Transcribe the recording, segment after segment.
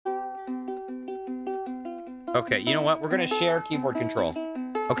Okay, you know what? We're gonna share keyboard control.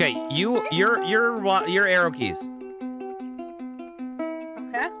 Okay, your arrow keys.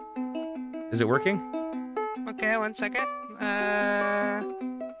 Okay. Is it working? Okay, 1 second.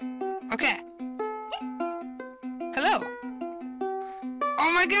 Okay. Hello.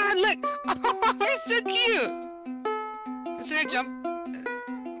 Oh my god, look! Oh, you're so cute! Is there a jump?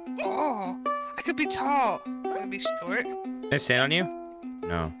 Oh, I could be tall. I could be short. Can I stand on you?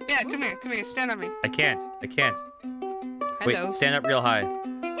 No. Yeah, come here, stand on me. I can't. Hello. Wait, stand up real high.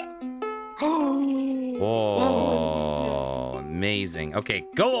 Oh, Whoa, amazing. Okay,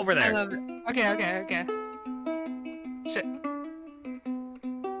 go over I there. love it. Okay. Shit.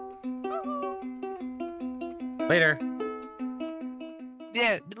 Later.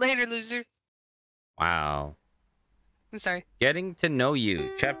 Yeah, later, loser. Wow. I'm sorry. Getting to know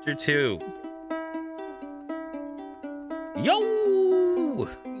you, chapter 2. Yo!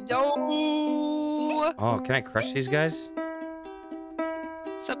 Yo! Oh, can I crush these guys?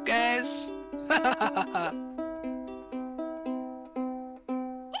 What's up, guys?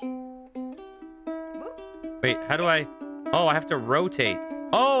 Wait, how do I? Oh, I have to rotate.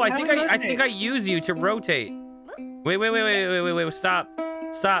 Oh, I How think do you I think I use you to rotate. Wait, stop.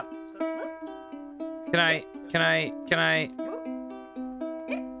 Can I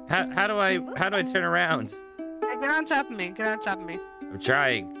how do I turn around? Get on top of me. I'm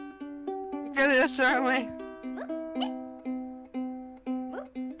trying. Go this wrong way.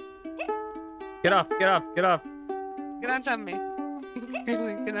 Get off. Get on top of me.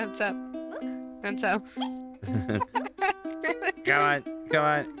 Get on top. On top. Come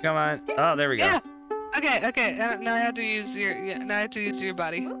on. Oh, there we go. Yeah. Okay. Now I have to use your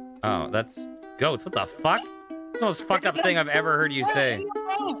body. Oh, that's goats. What the fuck? That's the most fucked up thing I've ever heard you say.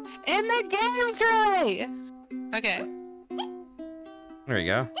 In the game, Curly. Okay. There we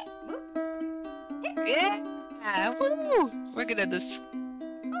go. Yeah. Woo. We're good at this.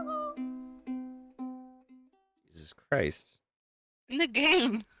 Jesus Christ. In the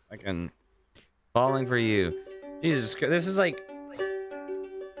game. Fucking falling for you. Jesus Christ. This is like...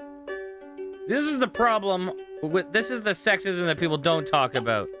 This is the problem with... This is the sexism that people don't talk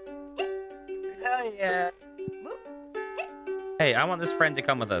about. Hell yeah. Hey, I want this friend to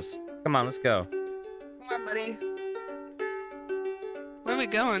come with us. Come on, let's go. Come on, buddy. Where are we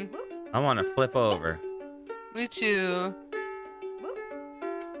going? I want to flip over. Me too.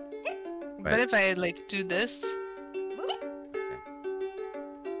 But if I, like, do this?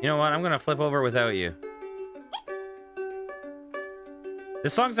 You know what? I'm going to flip over without you.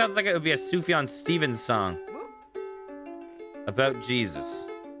 This song sounds like it would be a Sufjan Stevens song. About Jesus.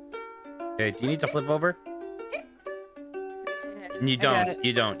 Okay, do you need to flip over? You don't.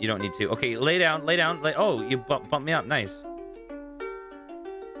 You don't need to. Okay, lay down. Oh, you bump me up. Nice.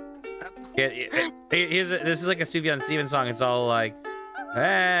 Yeah, this is like a Sufjan Stevens song. It's all like,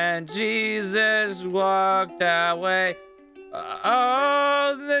 and Jesus walked that way.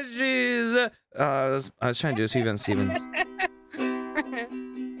 Oh, the Jesus. I was trying to do a Sufjan Stevens.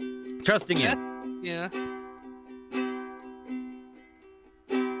 Trusting you. Yeah.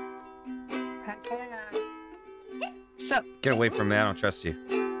 What's up? Get away from me. I don't trust you.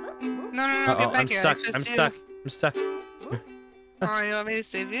 No, get back here. I'm stuck. Oh, you want me to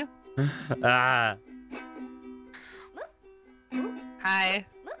save you? Ah. Hi.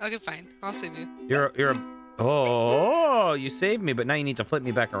 Okay, fine. I'll save you. You're a... Oh, you saved me, but now you need to flip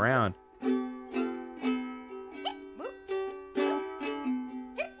me back around.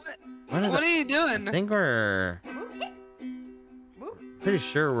 What are you doing? I think we're... Pretty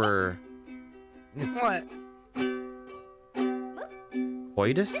sure we're... What?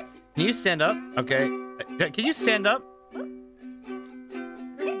 Coitus? Can you stand up? Okay. Can you stand up? Can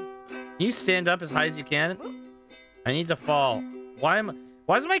you stand up as high as you can? I need to fall. Why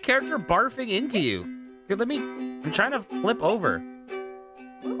is my character barfing into you? Here, I'm trying to flip over.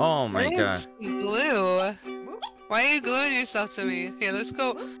 Oh my god. Glue. Why are you gluing yourself to me? Here, let's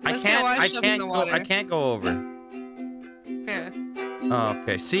go. I can't go over. Here. Oh,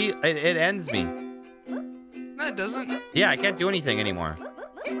 okay. See, it ends me. No, it doesn't. Yeah, I can't do anything anymore.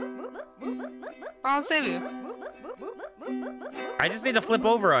 I'll save you. I just need to flip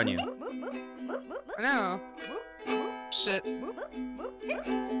over on you. I know. Shit.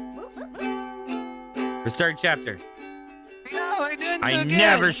 Restart chapter. No, we're doing so I good.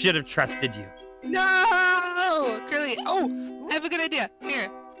 never should have trusted you. No! Curly. Oh, I have a good idea.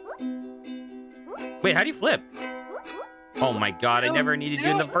 Here. Wait, how do you flip? Oh my god, I never needed you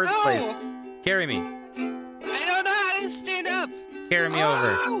in the first place. Carry me. I don't know how to stand up. Carry me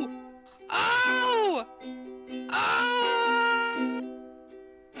over. Oh!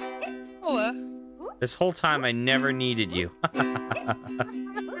 Oh! This whole time I never needed you.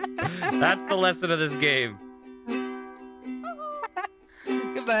 That's the lesson of this game.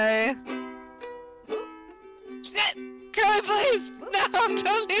 Goodbye. Shit! Curly, please! No,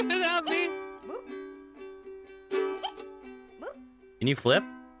 don't leave without me! Can you flip?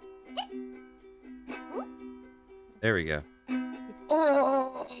 There we go.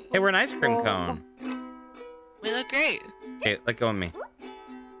 Oh. Hey, we're an ice cream cone. We look great. Okay, let go of me.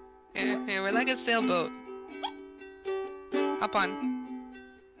 Here, we're like a sailboat. Hop on.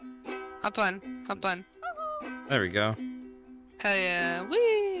 Hop on. Hop on. There we go. Hell yeah.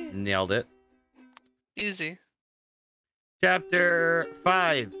 Whee! Nailed it. Easy. Chapter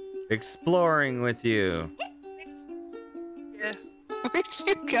 5. Exploring with you. Yeah. Where'd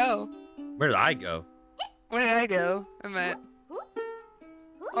you go? Where did I go? Where did I go? I'm at...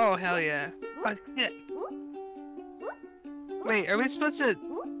 Oh, hell yeah. Oh, shit. Wait, are we supposed to...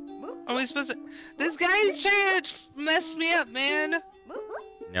 Are we supposed to... This guy is trying to mess me up, man.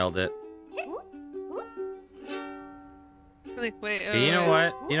 Nailed it. Wait, Hey, you know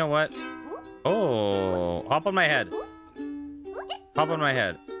what? You know what? Oh, hop on my head. Hop on my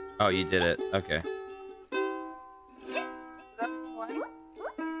head. Oh, you did it. Okay.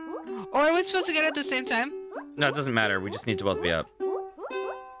 Or are we supposed to get it at the same time? No, it doesn't matter. We just need to both be up.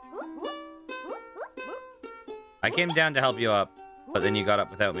 I came down to help you up, but then you got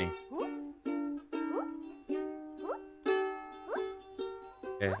up without me.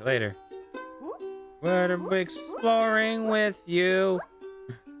 Okay, later. We're exploring with you.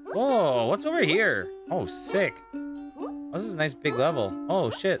 Whoa, what's over here? Oh, sick. Oh, this is a nice big level. Oh,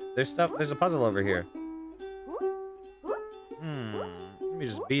 shit. There's stuff. There's a puzzle over here. Let me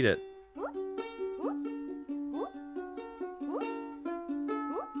just beat it.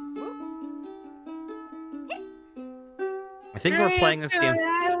 I think we're playing this game.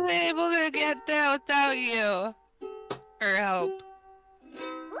 I was able to get that without you. Or help.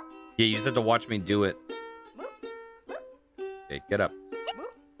 Yeah, you just have to watch me do it. Okay, get up.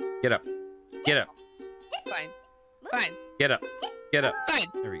 Get up. Get up. Fine. Fine. Get up. Get up. Fine.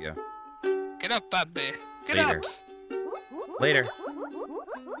 There we go. Get up, Bobby. Get Later. up. Later.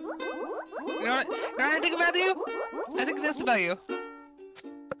 You know what I think about you? I think that's about you.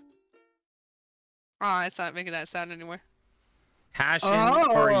 Oh, it's not making that sound anymore. Passion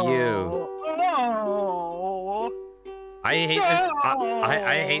for you. Oh. I hate this.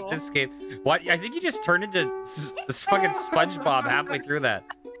 I hate this game. What? I think you just turned into this fucking SpongeBob halfway through that.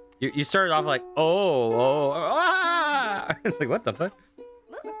 You started off like, ah! It's like, what the fuck?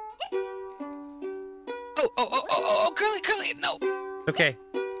 Oh, Curly, no. It's okay.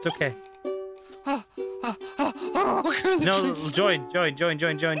 It's okay. Oh, Curly, No, please. join.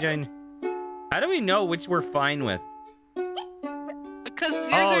 How do we know which we're fine with? Because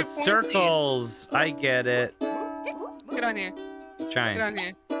yours Oh, are it's circles. I get it. Get on here. Trying. Get on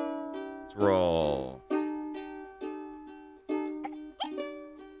here. Let's roll.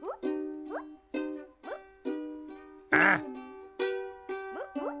 Ah!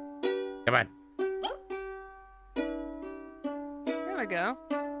 Come on. There we go.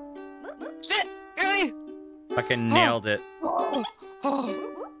 Shit, Curly. Fucking nailed it. Oh.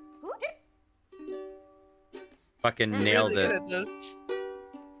 Fucking I'm nailed really it. good at this.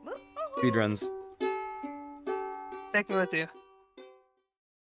 Speedruns. Take me with you.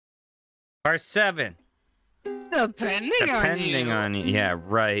 Part 7. Depending on you. Yeah,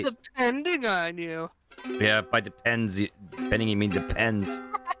 right. Depending on you. Yeah, by depending you mean depends.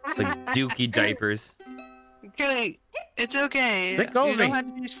 Like dookie diapers. Curly, it's okay. Let go of you don't me. have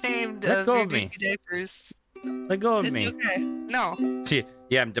to be ashamed Let of go your of me. dookie diapers. Let go of It's me. okay. No. See,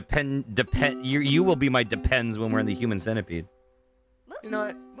 yeah, I'm depend. You will be my depends when we're in the human centipede. You know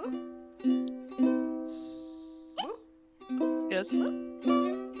what? Yes.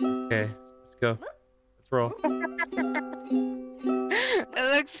 Okay, let's go. Let's roll.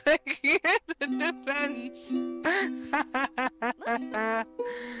 It looks like you're the depends.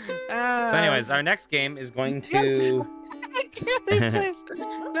 So, anyways, our next game is going to.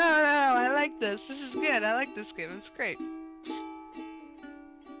 No, I like this. This is good. I like this game. It's great.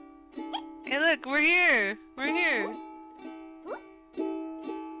 Hey, look, we're here. We're here.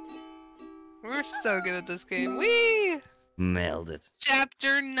 We're so good at this game. Whee! Nailed it.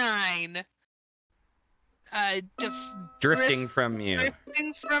 Chapter 9. Drifting from you.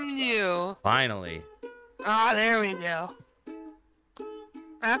 Drifting from you. Finally. Ah, there we go.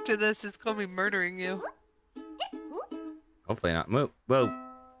 After this, it's gonna be murdering you. Hopefully not. Move. Whoa.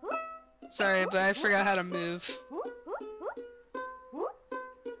 Sorry, but I forgot how to move.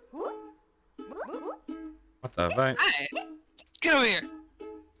 What the fuck? Hi. Get over here.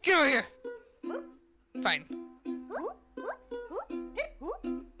 Get over here. Fine.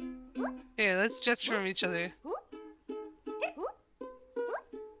 Here, let's drift from each other.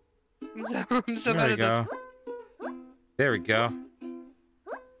 I'm so bad at this. There we go.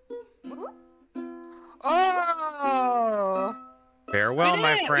 Oh! Farewell,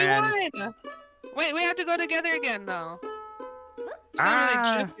 my friend. We won! Wait, we have to go together again, though. It's not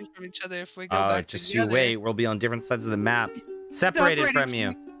really drifting from each other if we go back just together. you wait. We'll be on different sides of the map. Separated from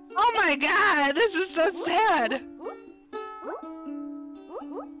you. Oh my god, this is so sad.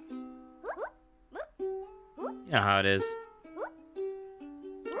 You know how it is.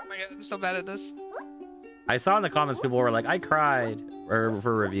 Oh my god, I'm so bad at this. I saw in the comments people were like, I cried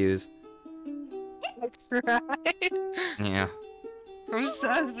for reviews. I cried. Yeah. I'm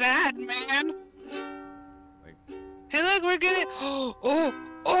so sad, man. Like, Hey, look, we're getting. Oh,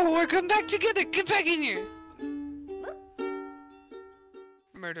 we're coming back together. Get back in here.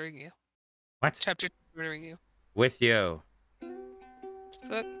 Murdering you. what? Chapter 2, murdering you. With you.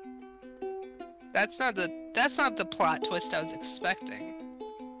 Fuck. That's not the plot twist I was expecting.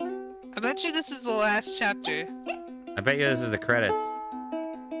 I bet you this is the last chapter. I bet you this is the credits.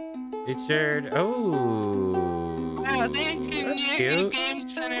 Featured. Oh. Wow, thank you, That's New cute. Game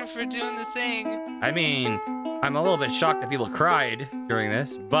Center, for doing the thing. I mean, I'm a little bit shocked that people cried during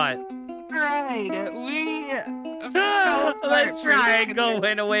this, but Right, we. let's try and go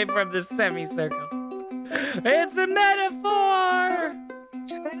away from the semicircle. It's a metaphor.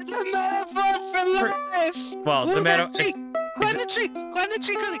 It's a metaphor for life. Well, it's a metaphor. Climb the tree! Climb the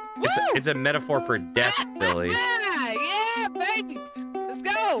tree, Curly! Woo! It's a metaphor for death, silly. Yeah, baby! Let's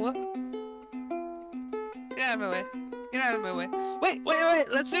go! Get out of my way. Get out of my way. Wait.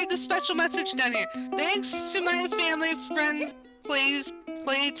 Let's read the special message down here. Thanks to my family, friends,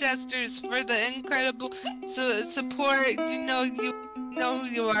 playtesters for the incredible support. You know who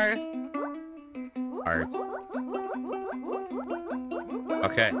you are. Art.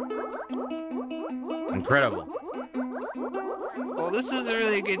 Okay. Incredible. Well, this is a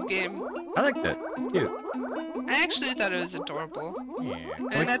really good game. I liked it. It's cute. I actually thought it was adorable. Yeah.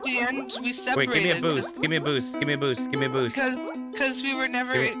 And at the end, we Wait, separated. give me a boost. Give me a boost. Give me a boost. Give me a boost. Because we were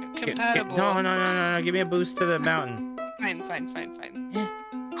never compatible. No. Give me a boost to the mountain. Fine.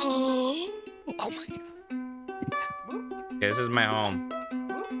 Oh my god. Okay, this is my home.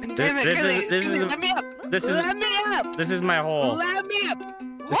 Damn it, Curly. Let me up. This is Let me up. This is my hole. Let me up.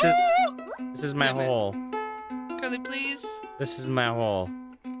 This is my Damn it. hole. Curly, please. This is my hole.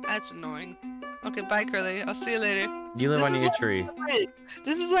 That's annoying. Okay, bye, Curly. I'll see you later. You live on your tree.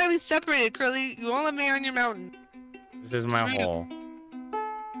 This is why we separated, Curly. You won't let me on your mountain. This is my hole.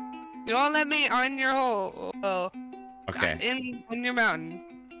 You won't let me on your hole. Well, Okay. in your mountain.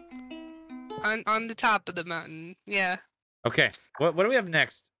 On the top of the mountain. Yeah. Okay. What do we have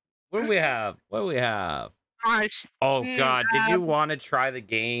next? What do we have? Gosh. Oh God! Did you want to try the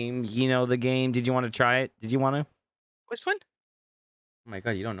game? You know the game. Did you want to try it? Did you want to? Which one? Oh my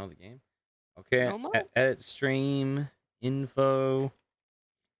God! You don't know the game? Okay. Elmo? Edit stream info.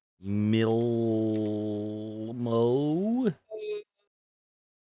 Milmo.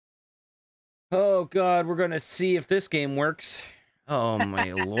 Oh God! We're gonna see if this game works. Oh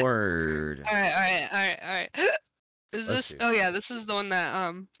my Lord! All right. Is Let's this? see. Oh yeah, this is the one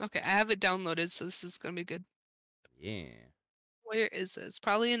that Okay, I have it downloaded, so this is gonna be good. Yeah. Where is it? It's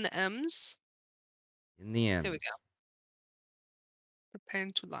probably in the M's. In the end. There we go.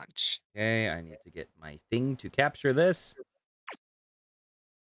 Preparing to launch. Okay, I need to get my thing to capture this.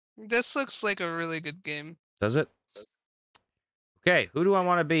 This looks like a really good game. Does it? Okay, who do I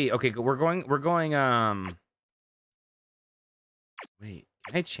want to be? Okay, we're going, wait,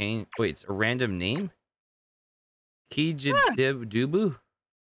 can I change? Wait, it's a random name? Kijidubu?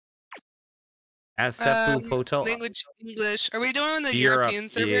 Asepu Photo? Language English. Are we doing the Europe. European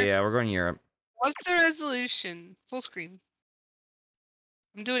server? Yeah, we're going Europe. What's the resolution? Full screen.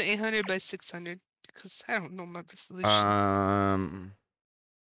 I'm doing 800 by 600 because I don't know my resolution.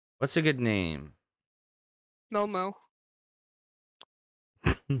 What's a good name? Melmo.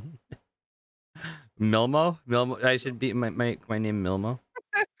 Milmo? Milmo? I should be my name Milmo?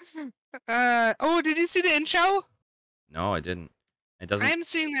 Oh, did you see the intro? No, I didn't. It doesn't. I'm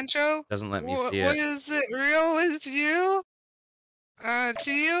seeing the intro. Doesn't let me see What it. is it real with you?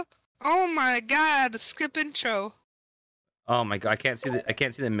 To you? Oh my god, the script intro. Oh my God! I can't see the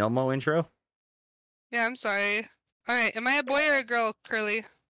Milmo intro. Yeah, I'm sorry. Alright, am I a boy or a girl, Curly?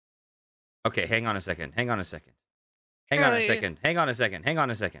 Okay, hang on a second. Hang on a second. Curly.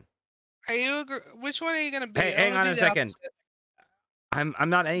 Are you a which one are you gonna be? Hey, I hang wanna on be a the second. opposite. I'm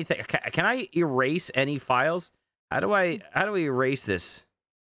not anything. Can I erase any files? How do I erase this?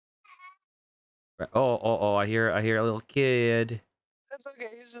 Oh! I hear a little kid. That's okay.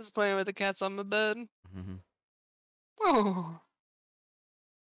 He's just playing with the cats on my bed. Mhm. Oh.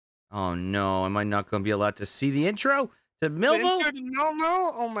 Oh no, am I not going to be allowed to see the intro to The Milmo? intro to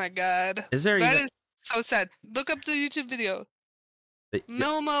Milmo? Oh my god. Is there That even is so sad. Look up the YouTube video. the-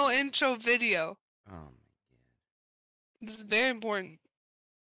 Milmo intro video. Oh my god. This is very important.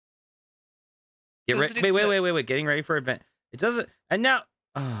 Get Does ready. it exist? Wait. Getting ready for event. It doesn't. And now.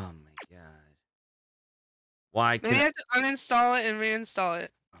 Oh my god. Why Maybe I can have to uninstall it and reinstall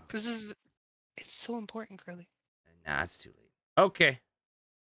it. I? This is it's so important, Curly. Nah, it's too late. Okay.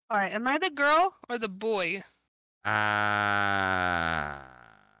 Alright, am I the girl or the boy?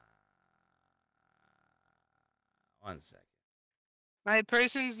 One second. My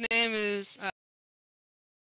person's name is